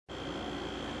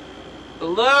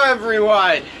Hello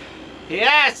everyone!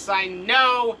 Yes, I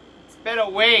know it's been a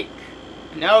week.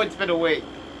 I know it's been a week.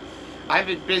 I've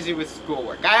been busy with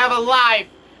schoolwork. I have a life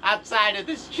outside of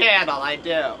this channel, I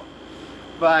do.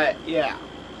 But, yeah.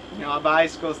 You know, I'm a high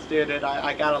school student.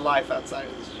 I got a life outside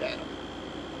of this channel.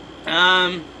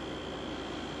 I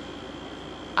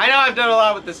know I've done a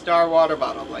lot with the Star water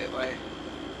bottle lately.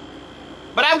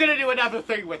 But I'm going to do another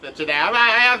thing with it today.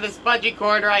 I have this bungee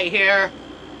cord right here.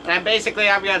 And I'm going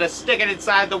to stick it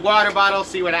inside the water bottle,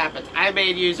 see what happens. I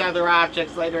may use other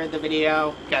objects later in the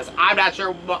video, because I'm not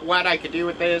sure what I could do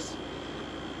with this.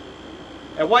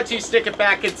 And once you stick it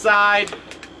back inside,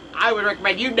 I would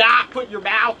recommend you not put your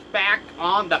mouth back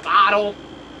on the bottle.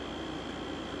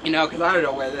 You know, because I don't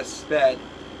know where this is been.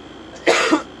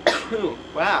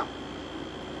 Wow.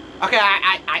 Okay,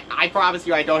 I promise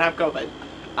you I don't have COVID.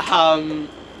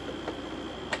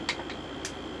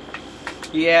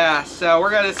 Yeah, so we're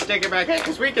going to stick her back in,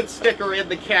 because we can stick her in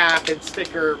the cap and stick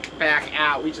her back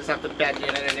out. We just have to bend it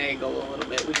at an angle a little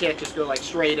bit. We can't just go like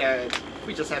straight in.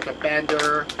 We just have to bend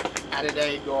her at an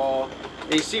angle.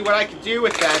 And you see what I can do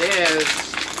with that is,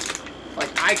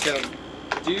 like I can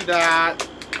do that,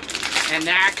 and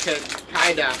that could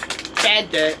kind of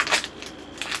bend it,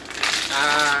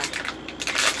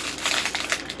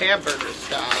 hamburger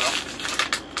style.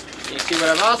 You see what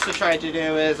I've also tried to do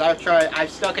is I've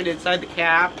stuck it inside the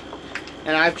cap,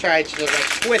 and I've tried to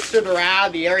like twist it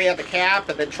around the area of the cap,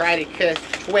 and then try to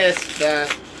twist the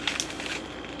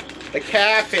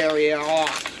cap area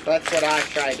off. That's what I've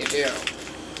tried to do.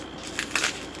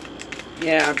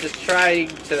 Yeah, I'm just trying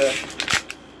to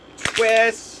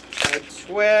twist and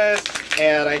twist,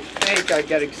 and I think I'm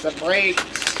getting some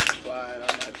breaks, but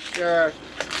I'm not sure.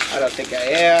 I don't think I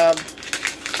am.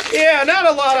 Yeah, not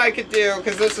a lot I could do,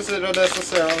 because this isn't a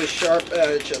necessarily sharp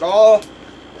edge at all.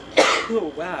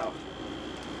 Oh, wow.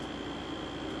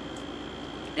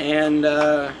 And,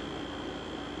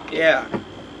 yeah.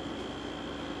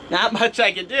 Not much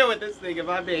I can do with this thing, if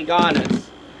I'm being honest.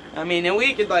 I mean, and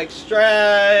we could, like,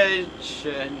 stretch,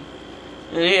 and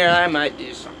here I might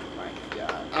do something like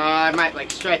that. I might, like,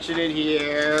 stretch it in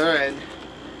here,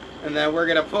 and then we're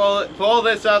gonna pull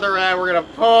this other end, we're gonna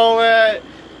pull it,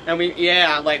 and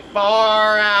like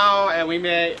far out, and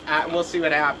we'll see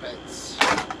what happens.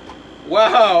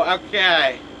 Whoa,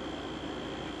 okay.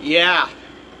 Yeah.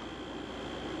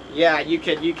 Yeah, you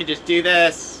could just do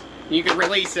this, you could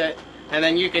release it, and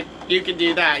then you could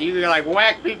do that. You could like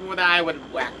whack people with it. I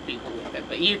wouldn't whack people with it,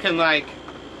 but you could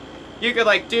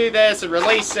do this and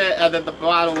release it, and then the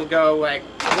bottle will go like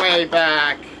way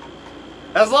back.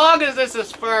 As long as this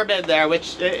is firm in there,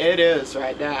 which it is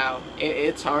right now.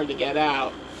 It's hard to get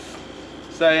out.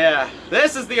 So yeah,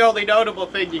 this is the only notable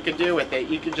thing you can do with it.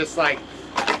 You can just like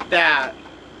that.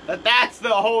 That's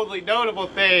the only notable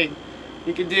thing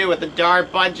you can do with the darn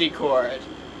bungee cord.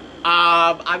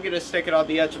 I'm gonna stick it on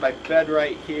the edge of my bed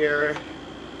right here,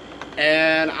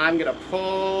 and I'm gonna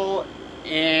pull,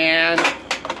 and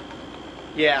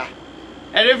yeah.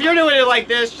 And if you're doing it like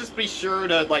this, just be sure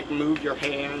to like move your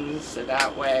hands, so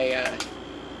that way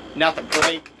nothing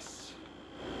breaks.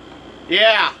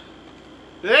 Yeah.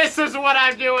 This is what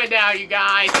I'm doing now, you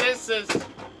guys. This is...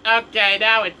 Okay,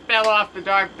 now it fell off the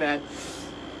dark bed.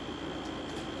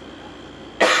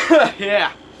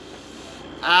 Yeah.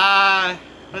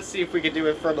 Let's see if we can do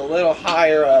it from a little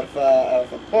higher of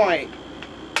a point.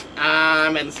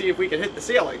 And see if we can hit the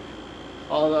ceiling.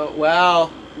 Although,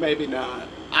 well, maybe not.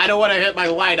 I don't want to hit my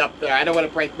light up there. I don't want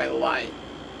to break my light.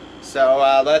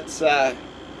 So, let's,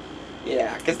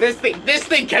 yeah, because this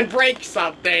thing can break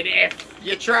something if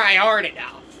you try hard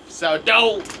enough. So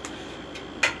don't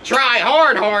try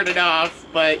hard enough,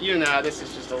 but you know, this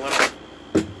is just a little.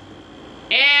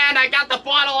 And I got the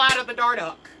bottle out of the dart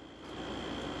hook.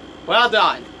 Well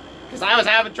done. Because I was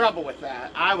having trouble with that.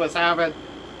 I was having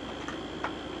a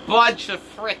bunch of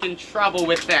frickin' trouble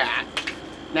with that.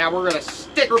 Now we're going to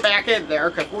stick her back in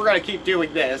there, because we're going to keep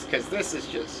doing this, because this is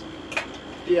just,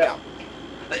 yeah.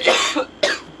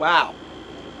 Wow.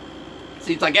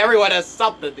 Seems like everyone has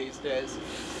something these days.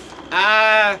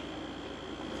 No,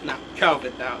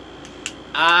 COVID though.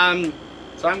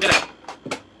 So I'm gonna,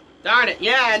 darn it,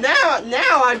 yeah,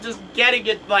 now I'm just getting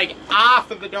it like off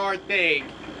of the darn thing.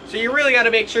 So you really gotta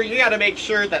make sure,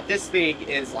 that this thing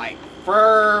is like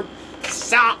firm,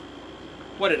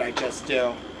 what did I just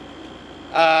do?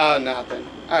 Oh, nothing.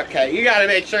 Okay, you gotta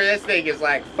make sure this thing is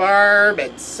like firm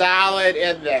and solid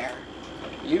in there.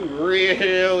 You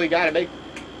really gotta make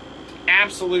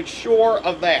absolute sure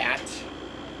of that.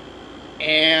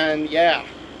 And yeah,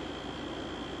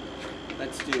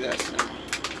 let's do this now.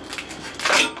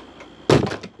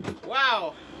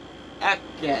 Wow.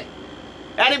 Okay.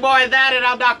 Any more of that and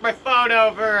I'll knock my phone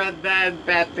over and then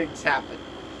bad things happen.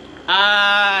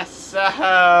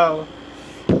 So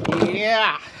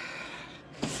yeah.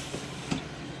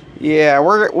 Yeah,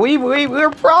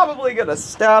 we're probably gonna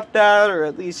stop that, or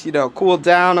at least, you know, cool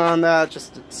down on that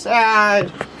just a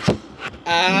tad.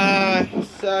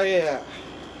 So yeah.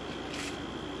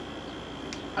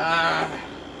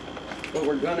 What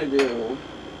we're gonna do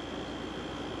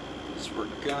is we're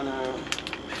gonna,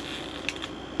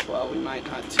 well, we might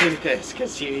not do this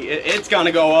because it's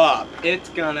gonna go up. It's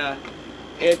gonna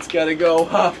go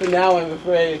up, and now I'm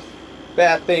afraid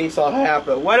bad things will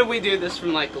happen. What if we do this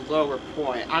from like a lower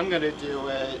point? I'm gonna do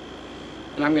it,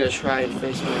 and I'm gonna try and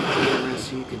face my camera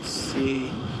so you can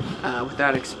see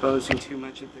without exposing too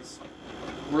much of this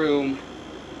room.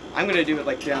 I'm gonna do it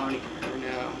like down here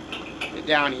now,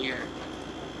 down here.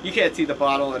 You can't see the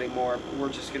bottle anymore, but we're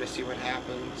just gonna see what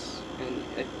happens. And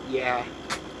yeah,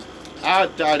 oh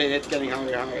darn it, it's getting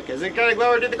harder and harder because it's getting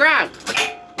lower to the ground.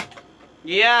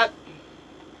 Yep,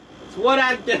 it's what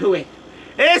I'm doing.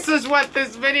 This is what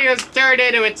this video's turned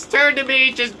into. It's turned to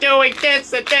me just doing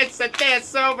this and this and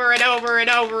this over and over and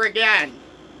over again.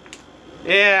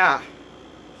 Yeah.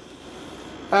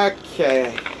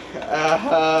 Okay.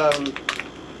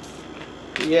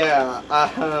 Yeah.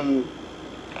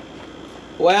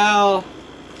 Well,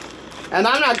 and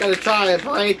I'm not gonna try and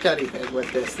break anything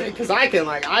with this thing, because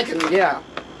yeah.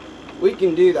 We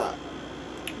can do that.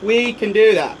 We can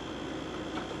do that.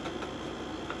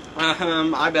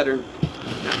 I better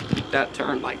not that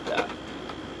turn like that.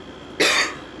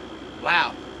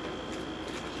 Wow.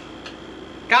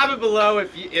 Comment below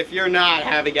if you're not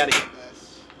having any of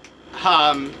this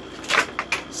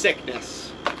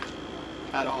sickness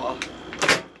at all.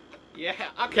 Yeah,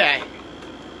 okay.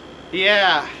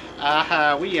 Yeah,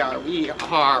 we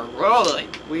are rolling.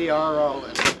 We are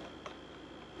rolling.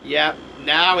 Yep,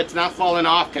 now it's not falling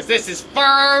off because this is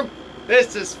firm.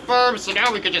 This is firm, so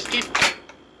now we can just keep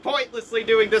pointlessly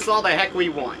doing this all the heck we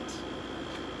want.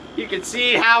 You can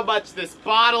see how much this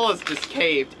bottle is just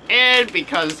caved in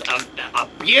because of the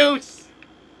abuse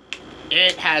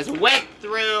it has went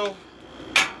through.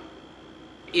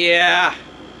 Yeah.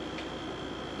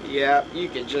 Yep, you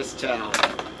can just tell.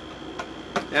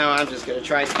 Now I'm just gonna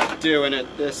try doing it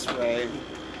this way,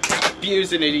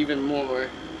 abusing it even more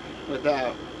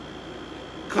without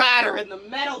clattering the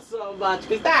metal so much,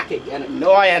 because that can get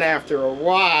annoying after a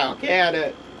while, can't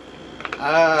it?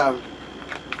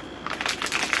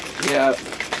 Yeah.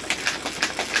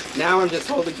 Now I'm just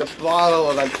holding the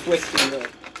bottle and I'm twisting the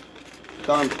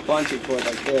darn bungee cord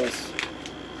like this.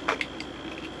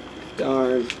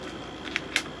 Darn.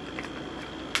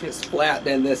 Just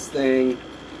flattening this thing.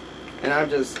 And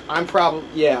I'm probably,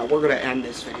 yeah, we're gonna end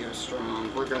this video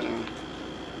strong. We're gonna,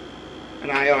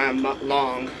 and I don't have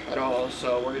long at all,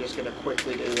 so we're just gonna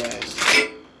quickly do this.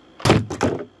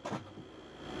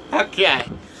 Okay.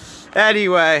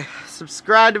 Anyway,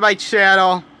 subscribe to my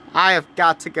channel. I have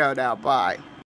got to go now. Bye.